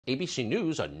ABC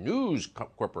News, a news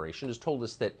corporation, has told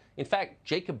us that, in fact,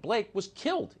 Jacob Blake was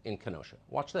killed in Kenosha.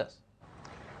 Watch this.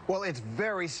 Well, it's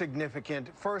very significant.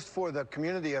 First, for the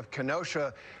community of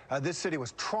Kenosha, this city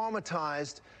was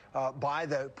traumatized by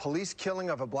the police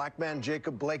killing of a black man,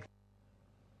 Jacob Blake.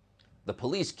 The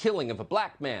police killing of a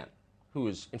black man who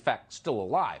is, in fact, still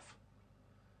alive.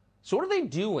 So what are they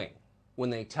doing when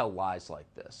they tell lies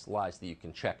like this? Lies that you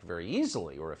can check very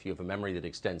easily, or if you have a memory that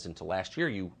extends into last year,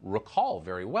 you recall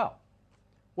very well.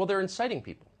 Well, they're inciting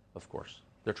people, of course.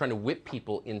 They're trying to whip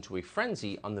people into a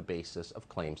frenzy on the basis of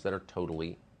claims that are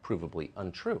totally, provably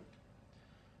untrue.